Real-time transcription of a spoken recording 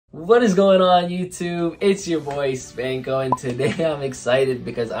What is going on YouTube? It's your boy Spanko, and today I'm excited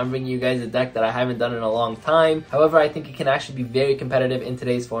because I'm bringing you guys a deck that I haven't done in a long time. However, I think it can actually be very competitive in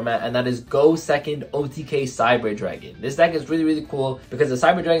today's format, and that is Go Second OTK Cyber Dragon. This deck is really cool because the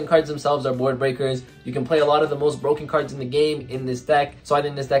Cyber Dragon cards themselves are board breakers. You can play a lot of the most broken cards in the game in this deck, so I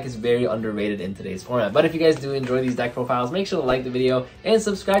think this deck is very underrated in today's format. But if you guys do enjoy these deck profiles, make sure to like the video and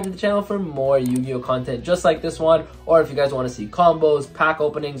subscribe to the channel for more Yu-Gi-Oh content just like this one, or if you guys want to see combos, pack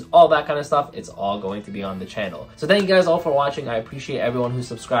openings, all that kind of stuff, it's all going to be on the channel. So thank you guys all for watching. I appreciate everyone who's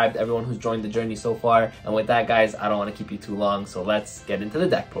subscribed, everyone who's joined the journey so far. And with that, guys, I don't want to keep you too long, so let's get into the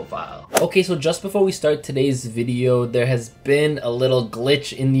deck profile. Okay, so just before we start today's video, there has been a little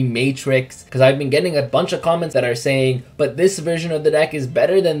glitch in the matrix because I've been getting a bunch of comments that are saying, but this version of the deck is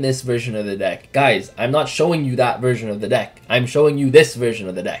better than this version of the deck. Guys, I'm not showing you that version of the deck. I'm showing you this version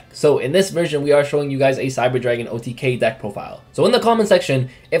of the deck. So in this version, we are showing you guys a Cyber Dragon OTK deck profile. So in the comment section,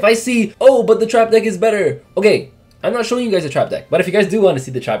 if I see, oh, but the trap deck is better. Okay, I'm not showing you guys a trap deck, but if you guys do want to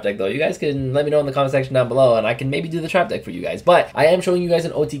see the trap deck though, you guys can let me know in the comment section down below and I can maybe do the trap deck for you guys. But I am showing you guys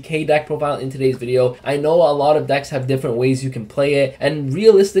an OTK deck profile in today's video. I know a lot of decks have different ways you can play it, and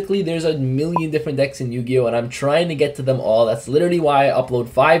realistically there's a million different decks in Yu-Gi-Oh, and I'm trying to get to them all. That's literally why I upload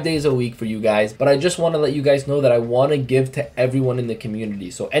 5 days a week for you guys. But I just want to let you guys know that I want to give to everyone in the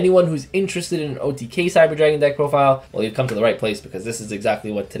community. So anyone who's interested in an OTK Cyber Dragon deck profile, well, you've come to the right place because this is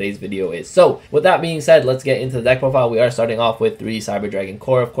exactly what today's video is. So with that being said, let's get into the deck profile. We are starting off with 3 Cyber Dragon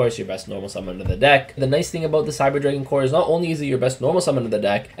Core, of course, your best normal summon of the deck. The nice thing about the Cyber Dragon Core is not only is it your best normal summon of the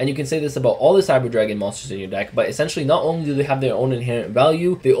deck, and you can say this about all the Cyber Dragon monsters in your deck, but essentially not only do they have their own inherent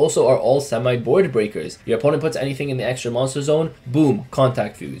value, they also are all semi-board breakers. Your opponent puts anything in the extra monster zone, boom,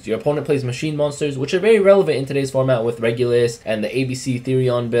 contact fuse. Your opponent plays machine monsters, which are very relevant in today's format with Regulus and the ABC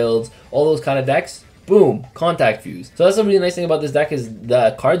Therion builds, all those kind of decks. Boom, contact fuse. So that's a really nice thing about this deck is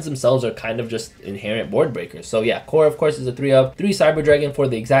the cards themselves are kind of just inherent board breakers. So yeah, Core of course is a 3 of 3 Cyber Dragon for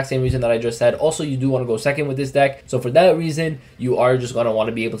the exact same reason that I just said. Also, you do want to go second with this deck. So for that reason, you are just going to want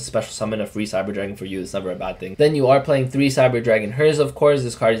to be able to special summon a free Cyber Dragon for you. It's never a bad thing. Then you are playing 3 Cyber Dragon Hers, of course.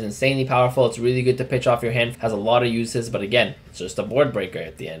 This card is insanely powerful. It's really good to pitch off your hand. Has a lot of uses, but again, it's just a board breaker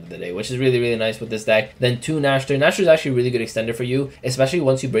at the end of the day, which is really nice with this deck. Then 2 Nashter. Nashter is actually a really good extender for you, especially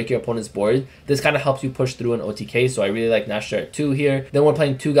once you break your opponent's board. This kind of helps you push through an OTK, so I really like Nashter at 2 here. Then we're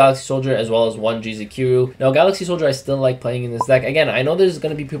playing 2 Galaxy Soldier as well as 1 Jizukiru. Now Galaxy Soldier I still like playing in this deck. Again, I know there's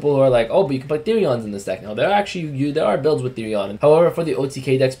going to be people who are like, oh, but you can play Therions in this deck. Now there are builds with Therion. However, for the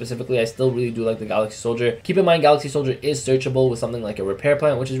OTK deck specifically, I still really do like the Galaxy Soldier. Keep in mind, Galaxy Soldier is searchable with something like a Repair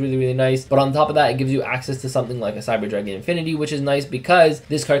Plant, which is really nice. But on top of that, it gives you access to something like a Cyber Dragon Infinity, which is nice because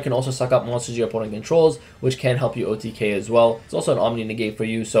this card can also suck up monsters your opponent controls, which can help you OTK as well. It's also an Omni Negate for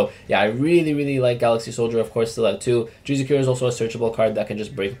you. So yeah, I really like Galaxy Soldier, of course, still at 2. Jizukiru is also a searchable card that can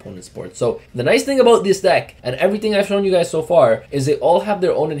just break opponent's board. So the nice thing about this deck and everything I've shown you guys so far is they all have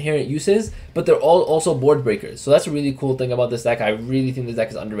their own inherent uses, but they're all also board breakers. So that's a really cool thing about this deck. I really think this deck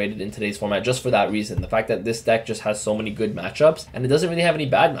is underrated in today's format just for that reason. The fact that this deck just has so many good matchups and it doesn't really have any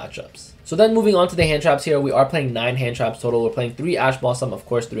bad matchups. So then moving on to the hand traps here, we are playing 9 hand traps total. We're playing 3 Ash Blossom, of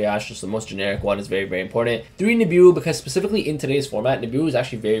course 3 Ash, just the most generic one, is very important. 3 Nibiru, because specifically in today's format, Nibiru is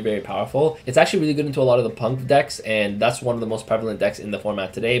actually very powerful. It's actually really good into a lot of the punk decks, and that's one of the most prevalent decks in the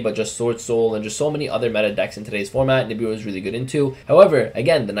format today, but just Sword Soul and just so many other meta decks in today's format, Nibiru is really good into. However,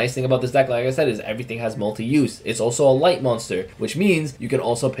 again, the nice thing about this deck, like I said, is everything has multi-use. It's also a light monster, which means you can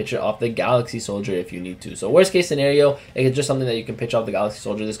also pitch it off the Galaxy Soldier if you need to. So worst case scenario, it's just something that you can pitch off the Galaxy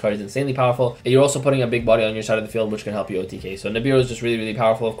Soldier. This card is insanely powerful. You're also putting a big body on your side of the field, which can help you OTK. So Nibiru is just really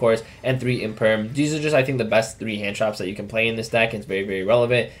powerful, of course, and 3 Imperm. These are just, I think, the best 3 hand traps that you can play in this deck. It's very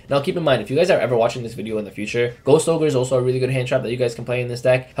relevant. Now keep in mind, if you guys are ever watching this video in the future, Ghost Ogre is also a really good hand trap that you guys can play in this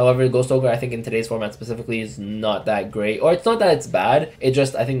deck. However, Ghost Ogre, I think in today's format specifically, is not that great, or it's not that it's bad, it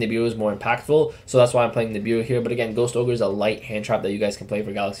just, I think Nibiru is more impactful, so that's why I'm playing Nibiru here. But again, Ghost Ogre is a light hand trap that you guys can play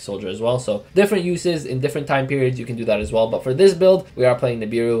for Galaxy Soldier as well. So different uses in different time periods, you can do that as well. But for this build, we are playing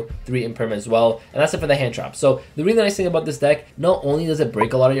Nibiru, 3 Imperm as well, and that's it for the hand trap. So the really nice thing about this deck, not only does it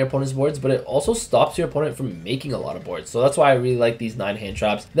break a lot of your opponent's boards, but it also stops your opponent from making a lot of boards. So that's why I really like these 9 hand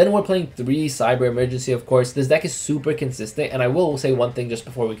traps. Then we're playing 3 Cyber Emergency, of course. This deck is super consistent, and I will say one thing just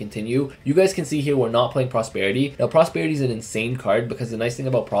before we continue. You guys can see here we're not playing Prosperity. Now Prosperity is an insane card because the nice thing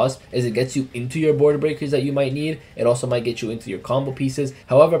about Pros is it gets you into your board breakers that you might need. It also might get you into your combo pieces.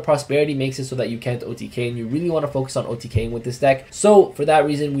 However, Prosperity makes it so that you can't OTK, and you really want to focus on OTKing with this deck. So for that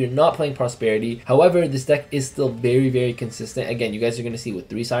reason, we're not not playing Prosperity. However, this deck is still very, very consistent. Again, you guys are going to see with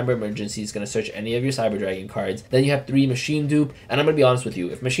 3 Cyber Emergency, it's going to search any of your Cyber Dragon cards. Then you have 3 Machine Dupe, and I'm going to be honest with you,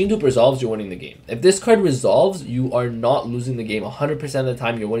 if Machine Dupe resolves, you're winning the game. If this card resolves, you are not losing the game. 100% of the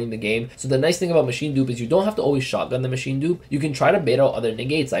time, you're winning the game. So the nice thing about Machine Dupe is you don't have to always shotgun the Machine Dupe. You can try to bait out other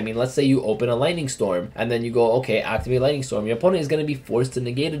negates. I mean, let's say you open a Lightning Storm, and then you go, okay, activate Lightning Storm. Your opponent is going to be forced to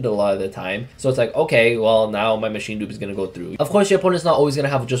negate it a lot of the time. So it's like, okay, well, now my Machine Dupe is going to go through. Of course, your opponent's not always going to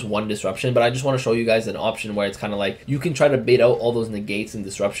have just one disruption, but I just want to show you guys an option where it's kind of like you can try to bait out all those negates and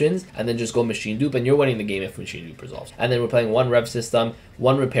disruptions and then just go Machine Dupe, and you're winning the game if Machine Dupe resolves. And then we're playing 1 Rev System,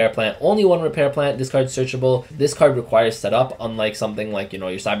 1 Repair Plant, only 1 Repair Plant. This card's searchable. This card requires setup, unlike something like, you know,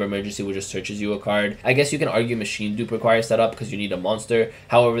 your Cyber Emergency, which just searches you a card. I guess you can argue Machine Dupe requires setup because you need a monster.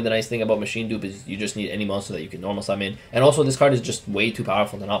 However, the nice thing about Machine Dupe is you just need any monster that you can normal summon. And also, this card is just way too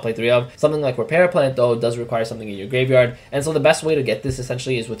powerful to not play 3 of. Something like Repair Plant, though, does require something in your graveyard. And so the best way to get this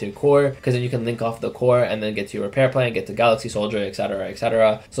essentially is with your core, because then you can link off the core and then get to your Repair Plant, get to Galaxy Soldier, etc.,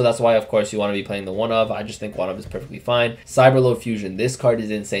 etc. So that's why, of course, you want to be playing the 1 of. I just think 1 of is perfectly fine. Cyberload Fusion. This card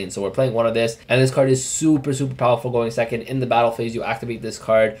is insane. So we're playing 1 of this, and this card is super, super powerful going second. In the battle phase, you activate this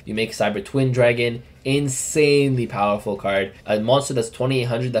card, you make Cyber Twin Dragon. Insanely powerful card. A monster that's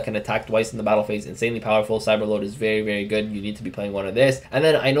 2800 that can attack twice in the battle phase. Insanely powerful. Cyberload is very, very good. You need to be playing 1 of this. And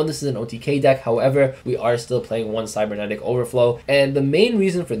then I know this is an OTK deck. However, we are still playing 1 Cybernetic Overflow. And the main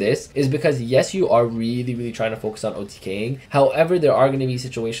reason for this is because yes, you are really, really trying to focus on OTKing. However, there are going to be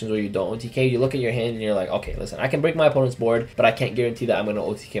situations where you don't OTK. You look at your hand and you're like, okay, listen, I can break my opponent's board, but I can't guarantee that I'm going to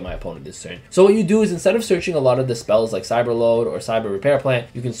OTK my opponent this turn. So what you do is, instead of searching a lot of the spells like Cyberload or Cyber Repair Plant,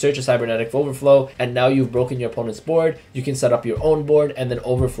 you can search a Cybernetic Overflow, and now you've broken your opponent's board. You can set up your own board, and then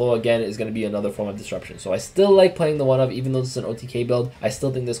Overflow again is going to be another form of disruption. So I still like playing the 1 of, even though this is an OTK build. I still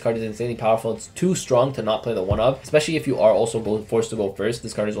think this card is insanely powerful. It's too strong to not play the 1 of, especially if you are also forced to go first.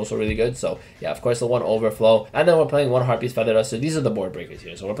 This card is also really good. So yeah, of course, the 1 Overflow, and then we're playing 1 Harpy's Feather Duster. These are the board breakers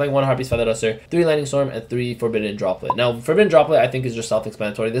here. So we're playing 1 Harpy's Feather Duster, 3 Lightning Storm, and 3 Forbidden Droplet. Now, Forbidden Droplet I think is just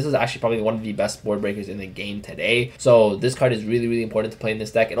self-explanatory. This is actually probably one of the best board breakers in the game today. So this card is really, really important to play in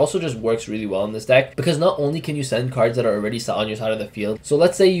this deck. It also just works really well in this deck because not only can you send cards that are already set on your side of the field. So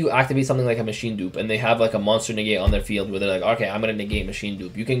let's say you activate something like a Machine Dupe and they have like a monster negate on their field where they're like, okay, I'm going to negate Machine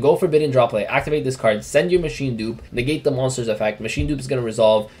Dupe. You can go Forbidden Droplet, activate this card, send your Machine Dupe, negate the monster's effect. Machine Dupe is going to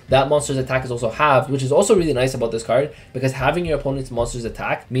resolve. That monster's attack is also halved, which is also really nice about this card because having your opponent's monster's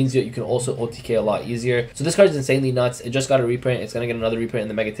attack means that you can also OTK a lot easier. So this card is insanely nuts. It just got a reprint. It's going to get another reprint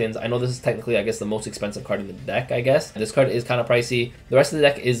in the Megatins. I know this is technically, I guess, the most expensive card in the deck, I guess. This card is kind of pricey. The rest of the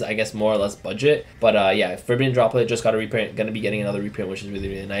deck is, I guess, more or less budget. But yeah, Forbidden Droplet just got a reprint. Going to be getting another reprint, which is really,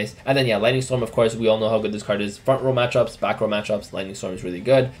 really nice. And then yeah, Lightning Storm, of course, we all know how good this card is. Front row matchups, back row matchups, Lightning Storm is really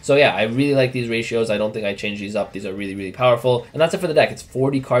good. So yeah, I really like these ratios. I don't think I change these up. These are really, really powerful. And that's it for the deck. It's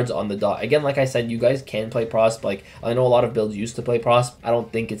 40 cards on the dot. Again, like I said, you guys can play Prosp. Like, I know a lot of builds used to play Prosp. I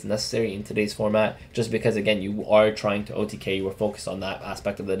don't think it's necessary in today's format just because, again, you are trying to OTK. You were focused on that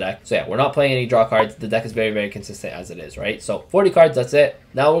aspect of the deck. So yeah, we're not playing any draw cards. The deck is very, very consistent as it is, right? So 40 cards, that's it.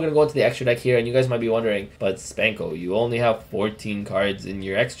 Now we're going to go into the extra deck here, and you guys might be wondering, but Spanko, you only have 14 cards in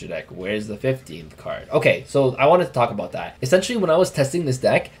your extra deck. Where's the 15th card? Okay, so I wanted to talk about that. Essentially, when I was testing this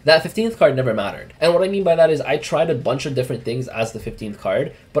deck, that 15th card never mattered. And what I mean by that is I tried a bunch of different things as the 15th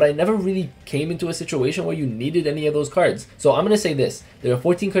card, but I never really came into a situation where you needed any of those cards. So I'm going to say this. There are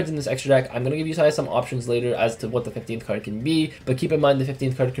 14 cards in this extra deck. I'm going to give you guys some options later as to what the 15th card can be, but keep in mind the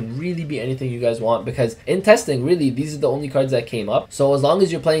 15th card can really be anything you guys want because in testing, really, these are the only cards that came up. So as long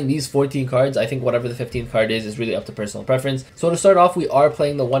as you're playing these 14 cards, I think whatever the 15th card is really up to personal preference. So to start off, we are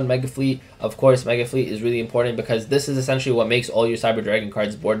playing the 1 Mega Fleet. Of course, Mega Fleet is really important because this is essentially what makes all your Cyber Dragon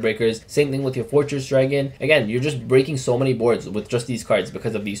cards board breakers. Same thing with your Fortress Dragon. Again, you're just breaking so many boards with just these cards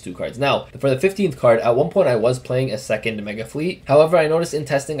because of these 2 cards. Now, for the 15th card, at one point I was playing a second Mega Fleet. However, I noticed in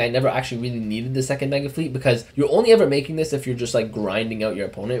testing I never actually really needed the second Mega Fleet because you're only ever making this if you're just like grinding out your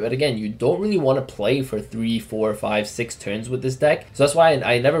opponent. But again, you don't really want to play for 3, 4, 5, 6 turns with this deck. So that's why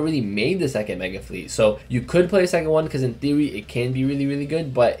I never really made the second Mega Fleet. So you could play a second one because in theory it can be really, really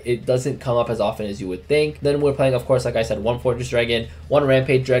good, but it doesn't come up as often as you would think. Then we're playing, of course, like I said, 1 Fortress Dragon, 1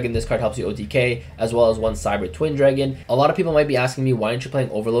 Rampage Dragon. This card helps you OTK, as well as 1 Cyber Twin Dragon. A lot of people might be asking me, why aren't you playing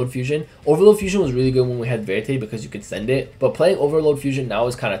Overload Fusion? Overload Fusion was really good when we had Verte because you could send it, but playing Overload Fusion now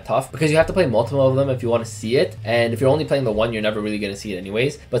is kind of tough because you have to play multiple of them if you want to see it, and if you're only playing the 1, you're never really going to see it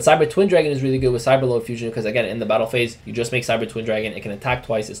anyways. But Cyber Twin Dragon is really good with Cyberload Fusion because, again, in the battle phase, you just make Cyber Twin Dragon. It can attack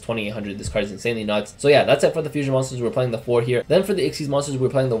twice. It's 2800. This card is insanely nuts. So yeah, that's it for the fusion monsters. We're playing the 4 here. Then for the Ixies monsters, we're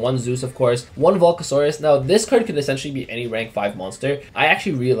playing the 1 Zeus, of course, 1 Volcasaurus. Now, this card could essentially be any rank 5 monster. I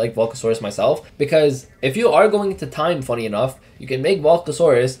actually really like Volcasaurus myself because if you are going into time, funny enough, you can make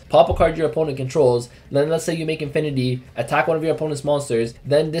Volcasaurus, pop a card your opponent controls, then let's say you make Infinity, attack one of your opponent's monsters,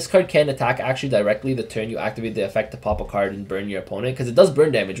 then this card can attack actually directly the turn you activate the effect to pop a card and burn your opponent, because it does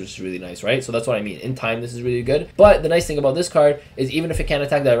burn damage, which is really nice, right? So that's what I mean. In time, this is really good. But the nice thing about this card is even if it can't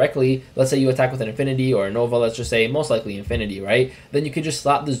attack directly, let's say you attack with an Infinity or a Nova, let's just say most likely Infinity, right? Then you could just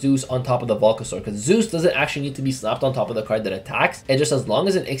slap the Zeus on top of the Volcasaur, because Zeus doesn't actually need to be slapped on top of the card that attacks. And just as long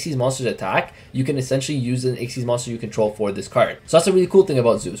as an Xyz monster's attack, you can essentially use an Xyz monster you control for this card. So that's a really cool thing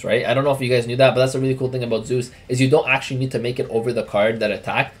about Zeus, right? I don't know if you guys knew that, but that's a really cool thing about Zeus is you don't actually need to make it over the card that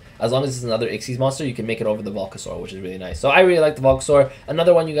attacked. As long as it's another Xyz monster, you can make it over the Volcasaur, which is really nice. So I really like the Volcasaur.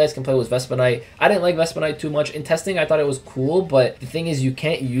 Another one you guys can play was Vespanite. I didn't like Vespanite too much. In testing, I thought it was cool, but the thing is you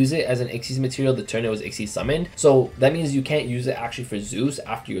can't use it as an Xyz material the turn it was Xyz summoned. So that means you can't use it actually for Zeus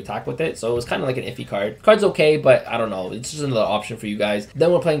after you attack with it. So it was kind of like an iffy card. Card's okay, but I don't know. It's just another option for you guys.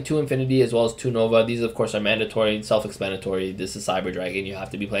 Then we're playing 2 Infinity as well as 2 Nova. These, of course, are mandatory, self-explanatory. This is Cyber Dragon. You have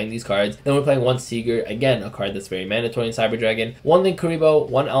to be playing these cards. Then we're playing 1 Seeger. Again, a card that's very mandatory in Cyber Dragon. 1 Linkuriboh,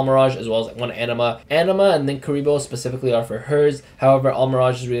 1 Almirage, as well as 1 Anima. Anima and Linkuriboh specifically are for hers. However,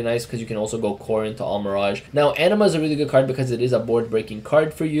 Almirage is really nice because you can also go core into Almirage. Now, Anima is a really good card because it is a board-breaking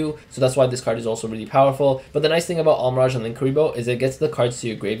card for you, so that's why this card is also really powerful. But the nice thing about Almirage and Linkuriboh is it gets the cards to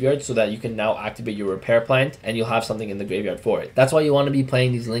your graveyard so that you can now activate your repair plant and you'll have something in the graveyard for it. That's why you want to be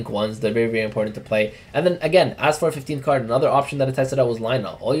playing these Link ones. They're very, very important to play. And then again, as for a 15th card, another option that I tested out was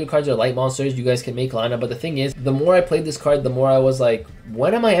Lina. All your cards are light monsters. You guys can make Lina, but the thing is, the more I played this card, the more I was like,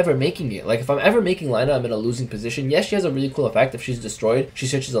 when am I ever making it? Like, if I'm ever making Lina, I'm in a losing position. Yes, she has a really cool effect. If she's destroyed, she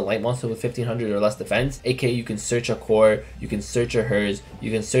searches a light monster with 1500 or less defense, aka you can search a core, you can search a hers, you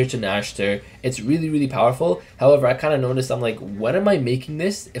can search an Ashter. It's really, really powerful. However, I kind of noticed, I'm like, when am I making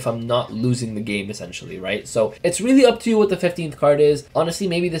this if I'm not losing the game, essentially, right? So it's really up to you what the 15th card is. Honestly,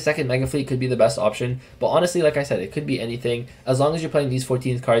 maybe the second Mega Fleet could be the best option, but honestly, like I said, it could be anything. As long as you're playing these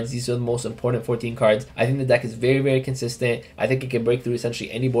 14 cards, these are the most important 14 cards. I think the deck is very, very consistent. I think it can break through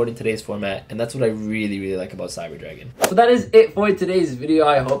essentially any board in today's format, and that's what I really, really like about Cyber Dragon. So that is it for today's video.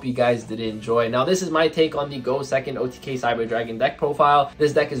 I hope you guys did enjoy. Now, this is my take on the Go Second OTK Cyber Dragon deck profile.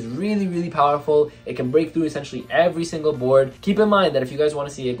 This deck is really, really powerful. It can break through essentially every single board. Keep in mind that if you guys want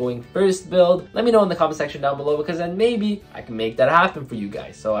to see it going first build, let me know in the comment section down below, because then maybe I can make that happen for you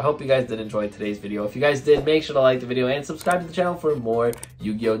guys. So I hope you guys did enjoy today's video. If you guys did, make sure to like the video and subscribe to the channel for more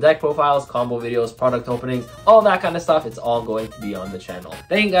Yu-Gi-Oh deck profiles, combo videos, product openings, all that kind of stuff. It's all going to be on the channel.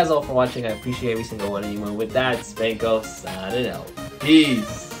 Thank you guys all for watching. I appreciate every single one of you. And with that, Spanko signing out.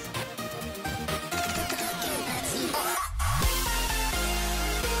 Peace.